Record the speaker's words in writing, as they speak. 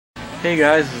Hey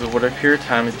guys, this is What If here.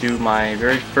 Time to do my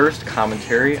very first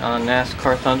commentary on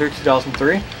NASCAR Thunder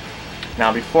 2003.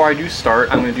 Now before I do start,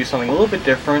 I'm going to do something a little bit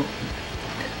different.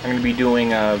 I'm going to be doing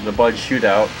the Bud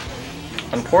Shootout.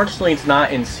 Unfortunately, it's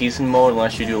not in season mode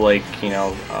unless you do like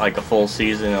a full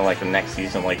season, and like the next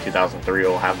season, like 2003,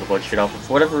 will have the Bud Shootout. But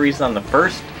for whatever reason, on the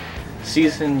first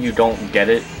season, you don't get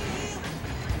it.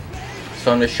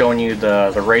 So I'm just showing you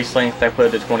the race length. I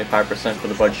put it at 25% for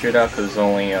the Bud Shootout because it's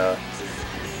only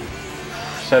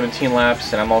 17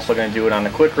 laps, and I'm also going to do it on the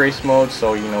quick race mode,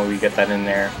 so we get that in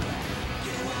there.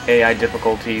 AI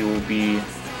difficulty will be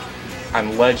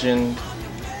on Legend,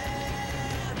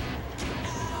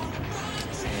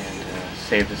 and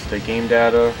save this to game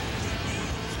data.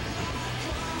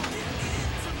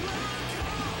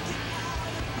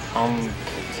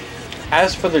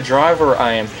 As for the driver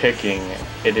I am picking,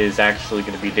 it is actually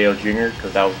going to be Dale Jr.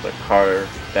 because that was the car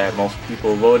that most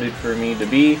people voted for me to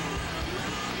be.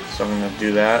 So I'm going to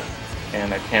do that,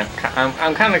 and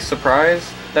I'm kind of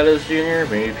surprised that it's Junior.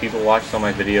 Maybe people watch some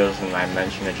of my videos and I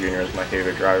mention that Junior is my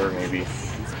favorite driver. Maybe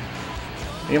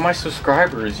my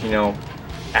subscribers,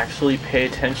 actually pay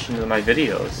attention to my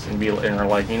videos and are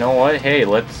like, you know what? Hey,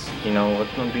 let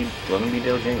them be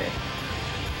Dale Jr.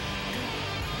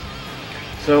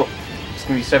 So it's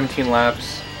gonna be 17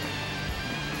 laps,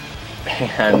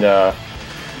 and yeah,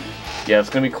 it's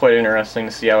gonna be quite interesting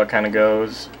to see how it kind of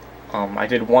goes. I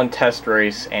did one test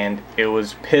race and it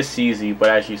was piss easy, but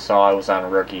as you saw, I was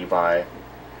on rookie by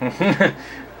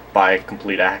by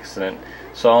complete accident.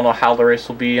 So I don't know how the race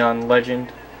will be on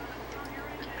Legend.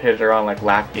 Hit it around like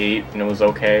lap 8 and it was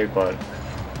okay, but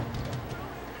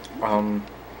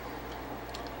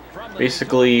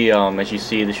basically, as you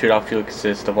see, the shootout field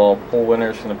consists of all pole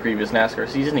winners from the previous NASCAR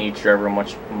season. Each driver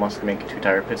must make a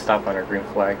 2-tire pit stop under a green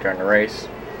flag during the race.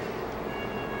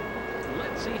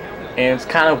 And it's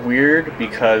kind of weird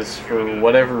because for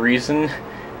whatever reason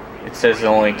it says it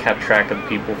only kept track of the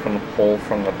people from the pole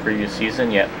from the previous season,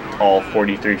 yet all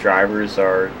 43 drivers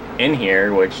are in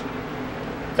here, which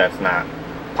that's not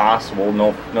possible.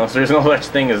 No, there's no such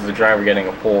thing as the driver getting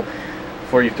a pole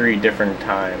 43 different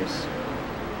times.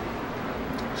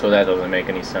 So that doesn't make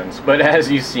any sense. But as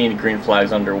you've seen, green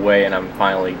flag's underway and I'm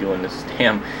finally doing this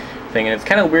damn thing, and it's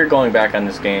kind of weird going back on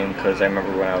this game because I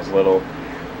remember when I was little,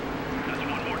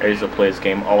 I used to play this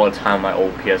game all the time. My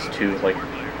old PS2, like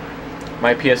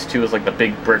my PS2 was like the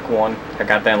big brick one. I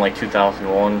got that in like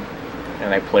 2001,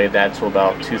 and I played that till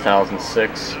about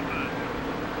 2006.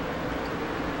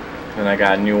 Then I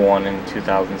got a new one in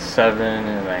 2007,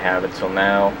 and I have it till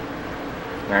now.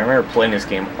 And I remember playing this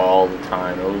game all the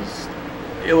time.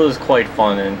 It was quite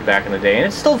fun back in the day, and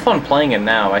it's still fun playing it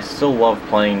now. I still love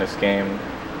playing this game.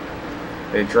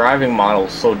 The driving model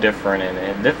is so different,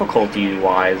 and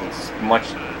difficulty-wise, it's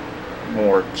much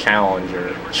more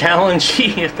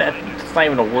challengey, if that's not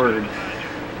even a word,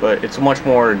 but it's much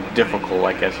more difficult,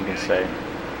 I guess you can say.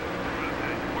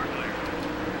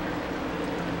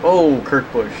 Oh,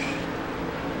 Kurt Busch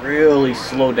really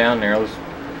slowed down there. It was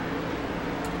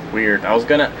weird.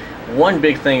 One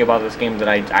big thing about this game that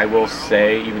I will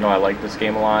say, even though I like this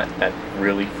game a lot, that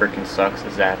really freaking sucks,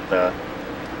 is that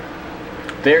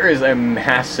there is a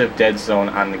massive dead zone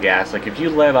on the gas. Like if you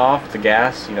let off the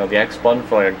gas, the X button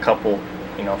for like a couple,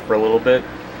 for a little bit,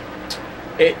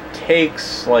 it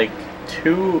takes like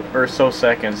 2 or so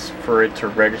seconds for it to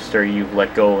register you've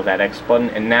let go of that X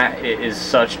button, and that is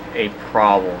such a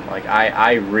problem. Like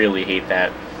I really hate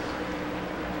that.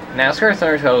 NASCAR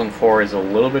Thunder 2004 is a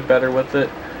little bit better with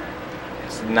it.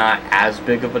 It's not as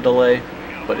big of a delay,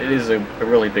 but it is a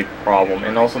really big problem.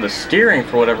 And also the steering,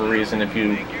 for whatever reason, if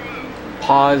you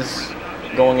pause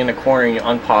going in a corner and you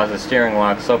unpause, the steering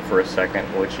locks up for a second,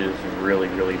 which is really,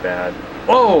 really bad.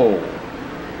 Whoa!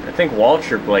 I think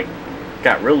Waltrip like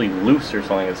got really loose or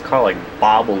something. His car like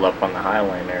bobbled up on the high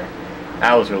line there.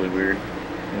 That was really weird.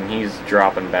 And he's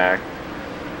dropping back.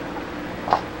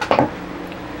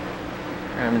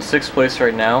 I'm in 6th place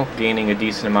right now, gaining a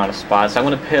decent amount of spots. I'm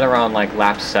gonna pit around like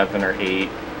lap 7 or 8.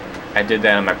 I did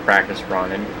that on my practice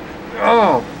run, and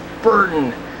oh,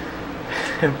 Burton!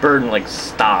 Burton like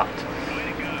stopped,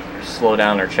 or slowed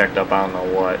down, or checked up, I don't know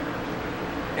what,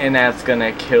 and that's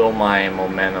gonna kill my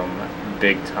momentum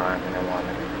big time. And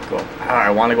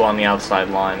I want to go on the outside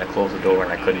line to close the door,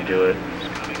 and I couldn't do it.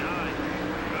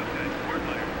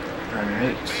 All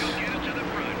right,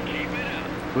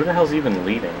 who the hell's even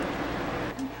leading?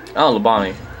 Oh,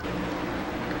 Labonte.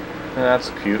 That's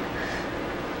cute.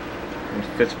 In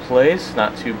 5th place,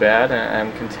 not too bad.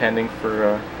 I'm contending for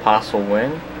a possible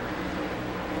win.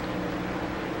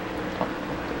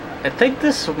 I think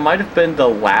this might have been the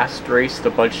last race the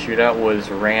Bud Shootout was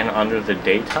ran under the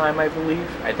daytime, I believe.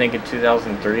 I think in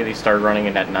 2003 they started running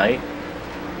it at night.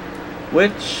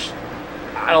 Which,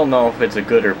 I don't know if it's a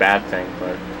good or bad thing,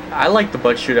 but I like the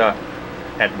Bud Shootout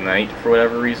at night for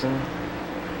whatever reason.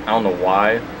 I don't know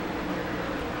why,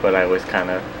 but I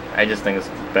just think it's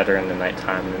better in the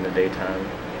nighttime than the daytime.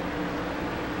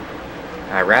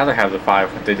 I'd rather have the I'd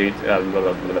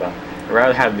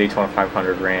rather have the Daytona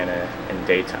 500 ran in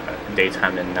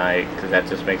daytime than night, because that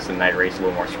just makes the night race a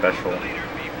little more special.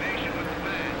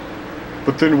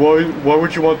 But then why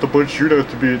would you want the Bud Shootout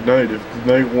to be at night if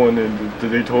the night one and the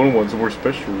Daytona one's more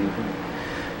special?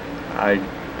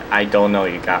 I don't know,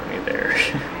 you got me there.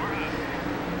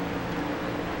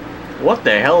 What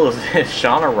the hell is this?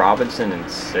 Shauna Robinson in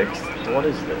 6th? What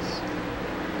is this?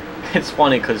 It's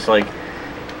funny because, like,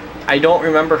 I don't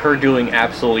remember her doing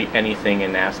absolutely anything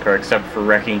in NASCAR except for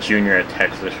wrecking Junior at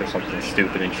Texas or something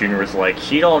stupid, and Junior was like,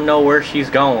 she don't know where she's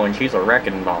going, she's a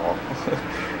wrecking ball.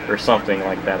 Or something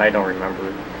like that, I don't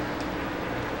remember.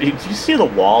 Did you see the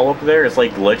wall up there? It's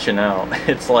like glitching out.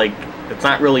 It's like, it's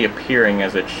not really appearing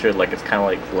as it should, like it's kind of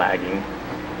like lagging.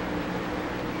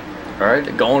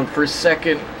 Alright, going for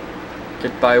second.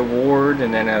 Get by Ward,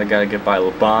 and then I gotta get by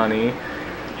Labonte.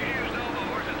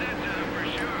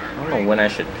 I don't know when I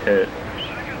should pit.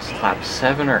 It's lap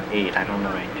 7 or 8, I don't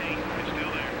know.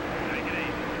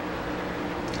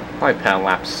 I'll probably pit on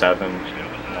lap 7.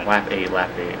 No, lap 8.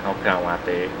 I'll pit on lap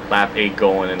 8. Lap 8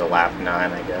 going into lap 9,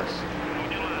 I guess.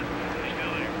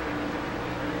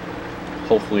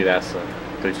 Hopefully that's a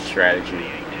good strategy.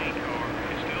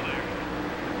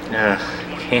 Ugh,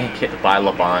 can't get by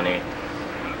Labonte.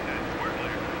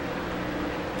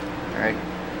 Alright,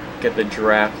 get the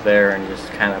draft there and just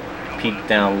kind of peek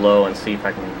down low and see if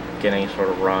I can get any sort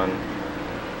of run.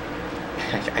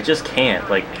 I just can't,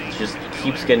 like, it just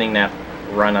keeps getting that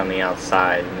run on the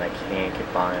outside and I can't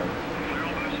get by him.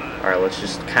 Alright, let's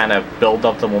just kind of build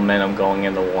up the momentum going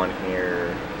into one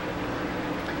here.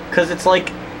 Because it's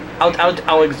like,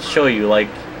 I'll show you, like,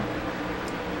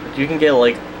 you can get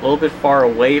like a little bit far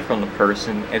away from the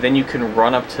person and then you can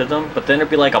run up to them, but then it'll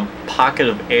be like a pocket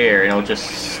of air and it'll just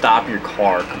stop your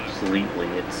car completely.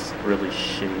 It's really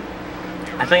shitty.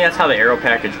 I think that's how the aero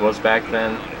package was back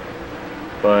then,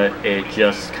 but it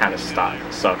just kind of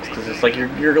sucks because it's like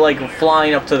you're like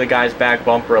flying up to the guy's back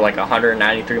bumper like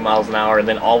 193 miles an hour, and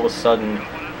then all of a sudden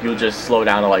you'll just slow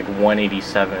down to like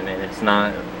 187, and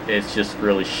it's just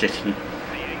really shitty.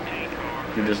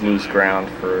 You just lose ground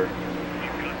for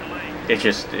it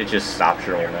just stops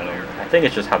your momentum. I think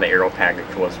it's just how the aero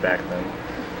package was back then.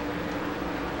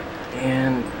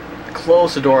 And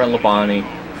close the door on Labonte.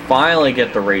 Finally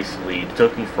get the race lead. It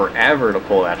took me forever to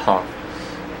pull that off.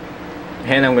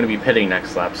 And I'm going to be pitting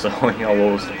next lap, so you know,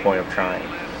 what was the point of trying?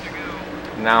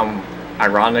 Now I'm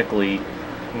ironically,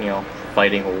 you know,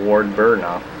 fighting Ward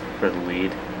Burnoff for the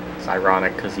lead. It's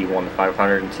ironic because he won the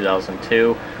 500 in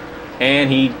 2002, and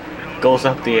he goes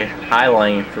up the high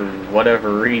line for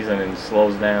whatever reason and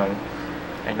slows down.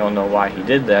 I don't know why he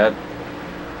did that,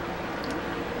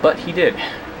 but he did.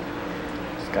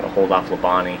 Just gotta hold off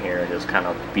Labonte here and just kind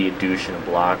of be a douche and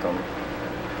block him.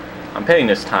 I'm pitting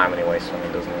this time anyway, so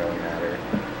it doesn't really matter.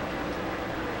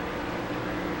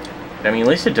 But, I mean, at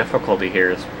least the difficulty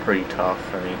here is pretty tough.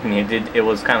 I mean, it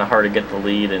was kind of hard to get the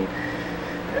lead, and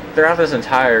throughout this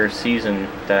entire season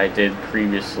that I did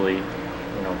previously,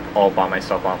 you know, all by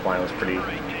myself offline, was pretty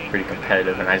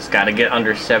competitive, and I just got to get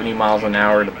under 70 miles an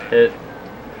hour to pit.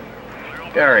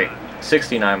 Alright,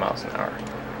 69 miles an hour.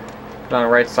 Put on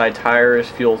right side tires,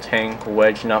 fuel tank,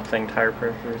 wedge nothing, tire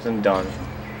pressures, and done.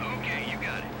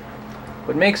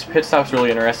 What makes pit stops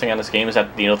really interesting on this game is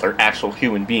that, you know, they're actual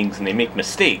human beings and they make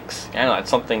mistakes. I know, it's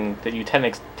something that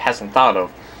Utenix hasn't thought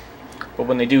of. But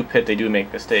when they do pit, they do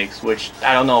make mistakes, which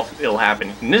I don't know if it'll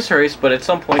happen in this race, but at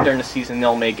some point during the season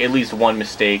they'll make at least one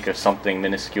mistake or something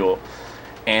minuscule.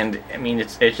 And, I mean,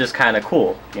 it's just kind of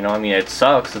cool, you know. I mean, it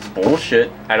sucks, it's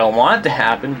bullshit, I don't want it to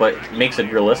happen, but it makes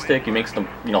it realistic, it makes them,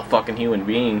 you know, fucking human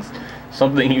beings.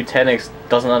 Something Utenix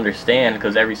doesn't understand,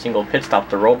 because every single pit stop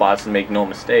they're robots and make no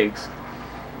mistakes.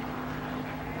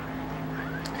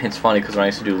 It's funny, because when I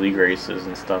used to do league races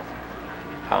and stuff,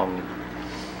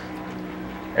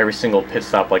 every single pit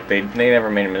stop, like, they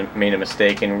never made a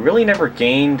mistake, and really never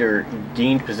gained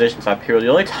positions on pit road. The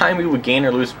only time we would gain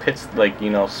or lose pits, like,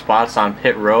 you know, spots on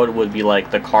pit road would be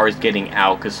like the cars getting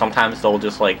out, because sometimes they'll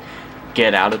just like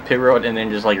get out of pit road and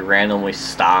then just like randomly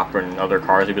stop, and other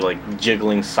cars would be like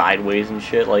jiggling sideways and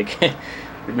shit. Like, it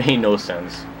made no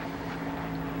sense.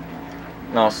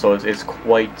 And also, it's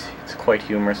quite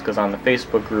humorous, because on the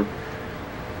Facebook group,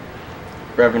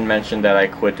 Revan mentioned that I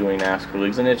quit doing NASCAR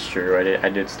leagues, and it's true. I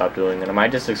did stop doing them. I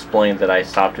just explained that I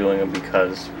stopped doing them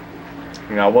because,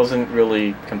 you know, I wasn't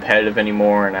really competitive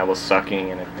anymore, and I was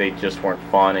sucking, and they just weren't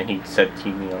fun. And he said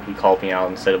he called me out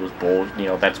and said it was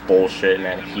that's bullshit, and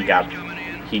that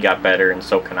he got better, and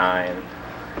so can I. And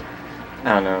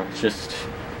I don't know. It's just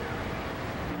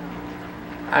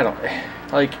I don't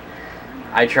like.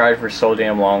 I tried for so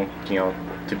damn long, you know,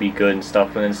 to be good and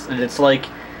stuff, and it's like,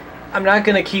 I'm not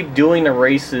gonna keep doing the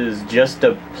races just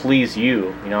to please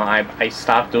you. You know, I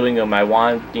stopped doing them. I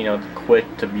want, you know, to quit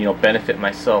to, you know, benefit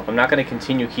myself. I'm not gonna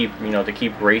continue to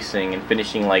keep racing and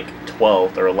finishing like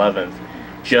 12th or 11th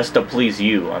just to please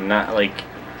you. I'm not like.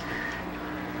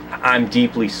 I'm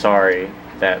deeply sorry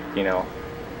that, you know,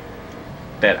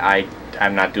 that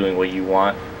I'm not doing what you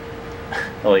want.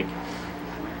 Like,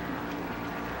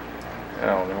 I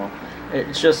don't know.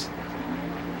 It's just,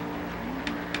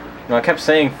 you know, I kept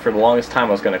saying for the longest time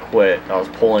I was gonna quit. I was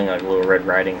pulling like a little Red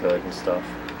Riding Hood and stuff.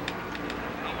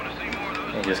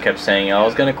 I just kept saying, oh, I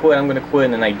was gonna quit, I'm gonna quit,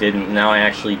 and then I didn't. Now I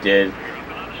actually did,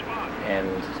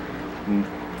 and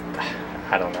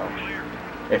I don't know.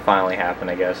 It finally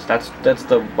happened, I guess. That's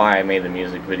why I made the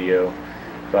music video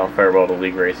about farewell to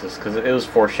league races, because it was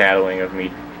foreshadowing of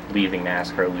me leaving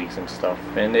NASCAR leagues and stuff,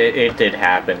 and it did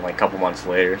happen like a couple months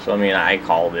later. So I mean, I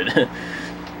called it.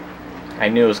 I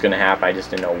knew it was gonna happen, I just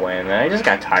didn't know when, and I just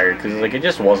got tired because like it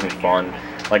just wasn't fun.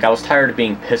 Like I was tired of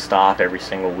being pissed off every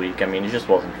single week. I mean, it just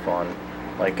wasn't fun.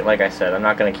 Like I said, I'm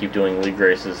not gonna keep doing league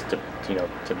races to, you know,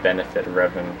 to benefit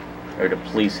Revan or to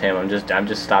please him. I'm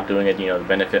just stopped doing it, you know, to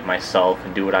benefit myself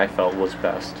and do what I felt was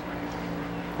best.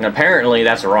 And apparently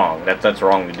that's wrong. That's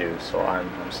wrong to do. So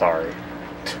I'm sorry.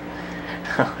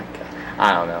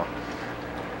 I don't know.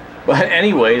 But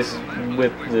anyways,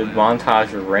 with the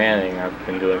montage of ranting I've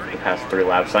been doing for the past 3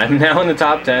 laps, I'm now in the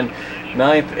top 10,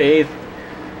 9th, 8th.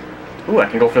 Ooh, I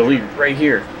can go for the lead right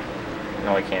here.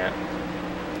 No, I can't.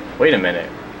 Wait a minute.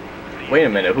 Wait a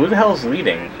minute. Who the hell's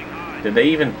leading? Did they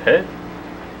even pit?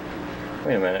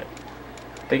 Wait a minute.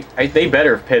 They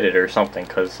better have pitted or something,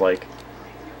 cause like.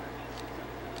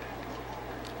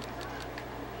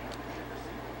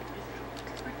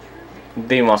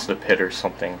 They must have pit or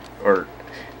something, or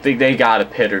they got a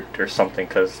pit or something,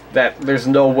 because there's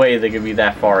no way they could be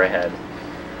that far ahead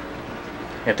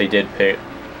if they did pit.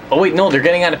 Oh wait, no, they're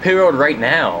getting out of pit road right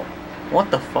now. What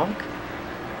the fuck?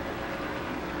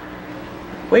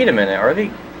 Wait a minute, are they?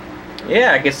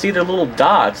 Yeah, I can see their little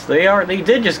dots. They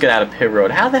did just get out of pit road.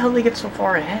 How the hell did they get so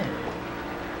far ahead?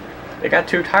 They got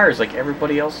 2 tires like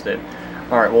everybody else did.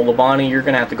 All right, well, Labani, you're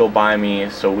gonna have to go by me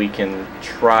so we can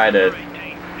try to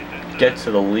get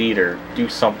to the lead or do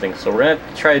something. So we're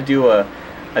gonna try to do a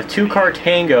 2-car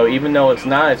tango, even though it's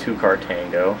not a 2-car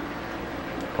tango.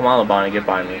 Come on, Labani, get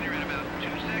by me.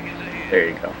 There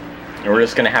you go. And we're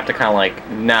just gonna have to kind of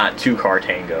like not 2-car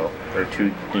tango or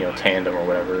tandem or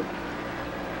whatever.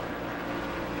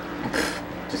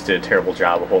 Just did a terrible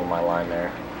job of holding my line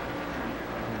there.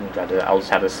 I'll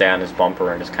just have to stay on this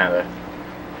bumper and just kind of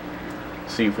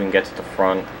see if we can get to the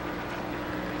front.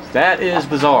 That is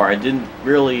bizarre. I didn't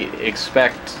really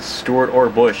expect Stewart or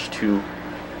Bush to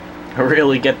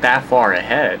really get that far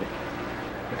ahead,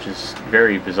 which is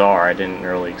very bizarre. I didn't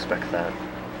really expect that.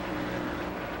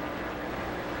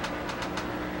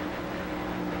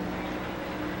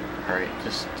 Alright,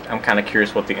 I'm kind of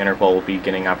curious what the interval will be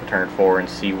getting off of turn 4 and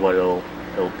see what it'll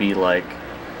be like.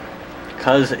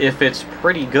 Because if it's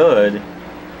pretty good,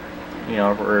 you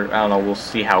know, or I don't know, we'll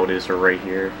see how it is right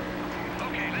here.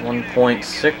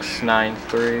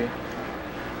 1.693.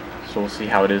 So we'll see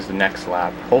how it is the next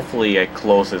lap. Hopefully it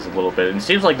closes a little bit. And it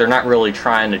seems like they're not really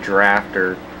trying to draft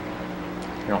or,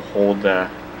 you know, hold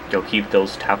keep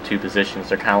those top 2 positions.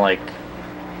 They're kind of like,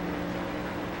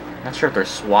 not sure if they're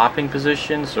swapping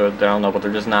positions or I don't know, but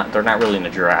they're not really in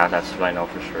the draft. That's what I know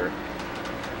for sure.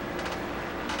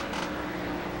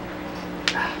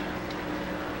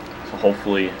 So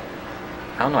hopefully,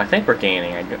 I don't know. I think we're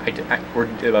gaining. Yeah, I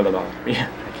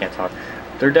can't talk.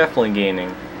 They're definitely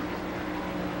gaining.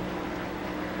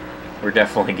 We're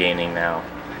definitely gaining now.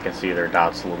 I can see their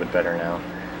dots a little bit better now.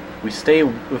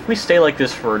 If we stay like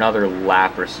this for another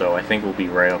lap or so, I think we'll be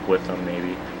right up with them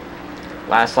maybe.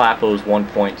 Last lap it was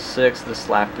 1.6. This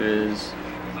lap is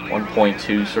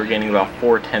 1.2. So we're gaining about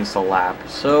 4/10 a lap.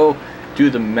 So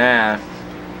do the math.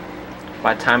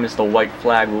 By the time it's the white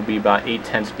flag, we'll be about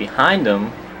 8/10 behind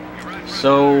them.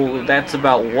 So that's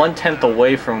about 1/10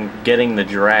 away from getting the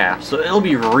draft. So it'll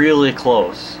be really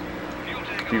close.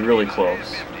 Be really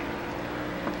close.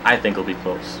 I think it'll be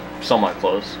close. Somewhat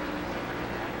close.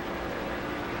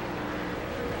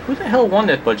 Who the hell won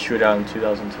that Bud Shootout in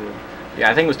 2002? Yeah,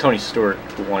 I think it was Tony Stewart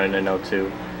who wanted to know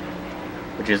too.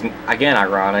 Which is, again,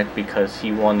 ironic because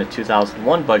he won the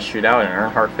 2001 Bud Shootout and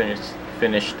Earnhardt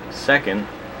finished second.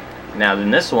 Now, in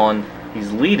this one,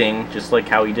 he's leading, just like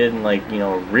how he did in, like, you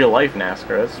know, real life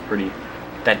NASCAR. That's pretty...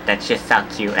 That's just so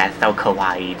cute. That's so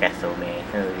kawaii. That's so me.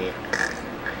 I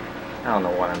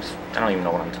don't even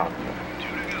know what I'm talking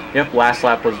about. Yep, last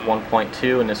lap was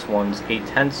 1.2, and this one's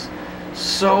 8/10.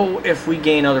 So, if we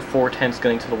gain another 4/10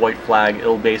 getting to the white flag,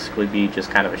 it'll basically be just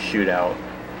kind of a shootout.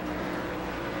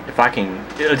 If I can...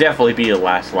 It'll definitely be a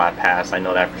last lap pass. I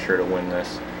know that for sure to win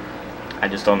this. I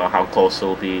just don't know how close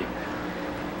it'll be.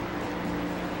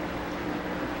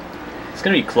 It's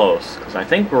going to be close, because I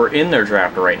think we're in their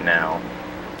draft right now.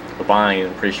 Labonte,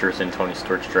 I'm pretty sure, is in Tony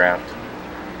Stewart's draft.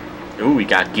 Ooh, we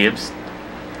got Gibbs'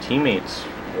 teammates.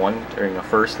 One during the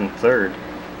first and third.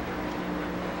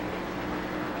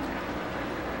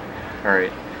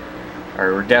 Alright.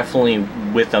 Alright, we're definitely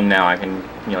with them now. I can,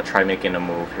 you know, try making a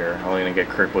move here. I'm only going to get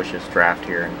Kurt Busch's draft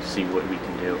here and see what we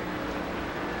can do.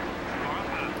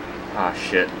 Ah,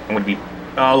 shit. I'm going to be...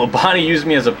 Oh, Labonte used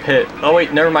me as a pit. Oh,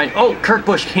 wait, never mind. Oh, Kurt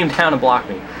Busch came down and blocked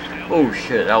me. Oh,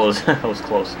 shit. That was, that was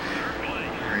close.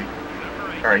 Alright.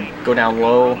 Alright, go down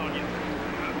low.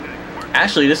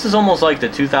 Actually, this is almost like the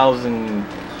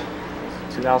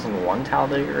 2001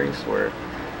 Talladega race where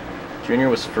Junior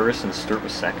was first and Stewart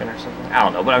was second or something. I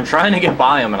don't know, but I'm trying to get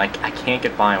by him and I can't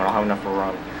get by him. I don't have enough to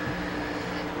run.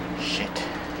 Shit.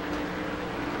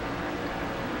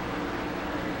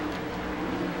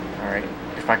 Alright,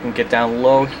 if I can get down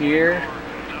low here.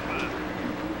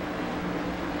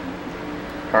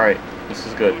 Alright, this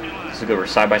is good. This is good. We're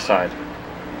side by side.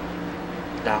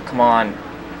 Oh, come on.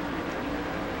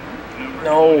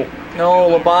 No,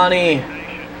 no, Labonte.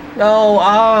 No,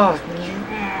 ah.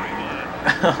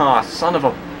 Oh, son of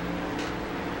a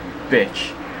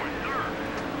bitch.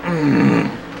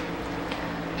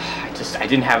 I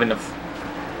didn't have enough.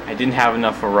 I didn't have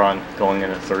enough of a run going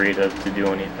into 3 to do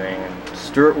anything. And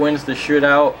Stewart wins the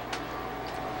shootout.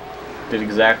 Did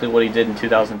exactly what he did in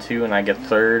 2002, and I get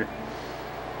third.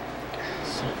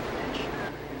 Son of a bitch.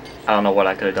 I don't know what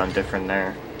I could have done different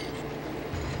there.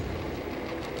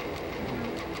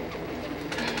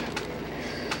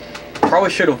 Probably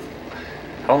should have.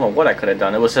 I don't know what I could have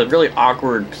done. It was a really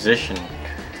awkward position.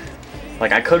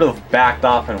 Like, I could have backed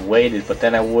off and waited, but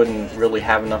then I wouldn't really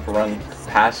have enough run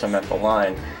past him at the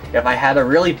line. If I had a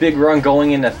really big run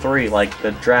going into 3, like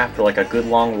the draft for like a good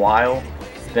long while,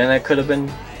 then I could have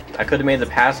made the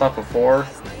pass off before,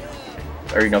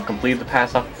 or, you know, completed the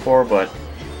pass off before. But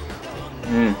I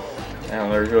don't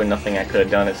know. There's really nothing I could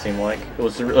have done. It seemed like it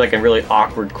was like a really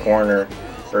awkward corner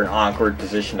or an awkward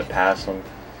position to pass him.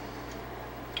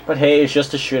 But hey, it's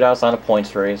just a shootout, it's not a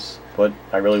points race. But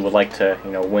I really would like to,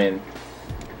 you know, win.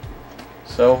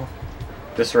 So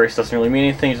this race doesn't really mean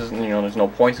anything. It's just, you know, there's no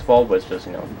points involved, but it's just,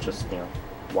 you know,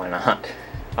 why not?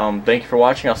 Thank you for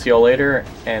watching. I'll see y'all later,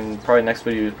 and probably next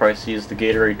video you'll probably see is the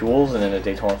Gatorade Duels and then the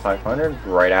Daytona 500.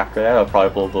 Right after that, I'll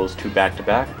probably blow those 2 back to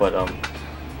back. But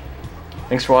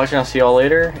thanks for watching. I'll see y'all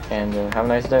later, and have a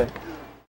nice day.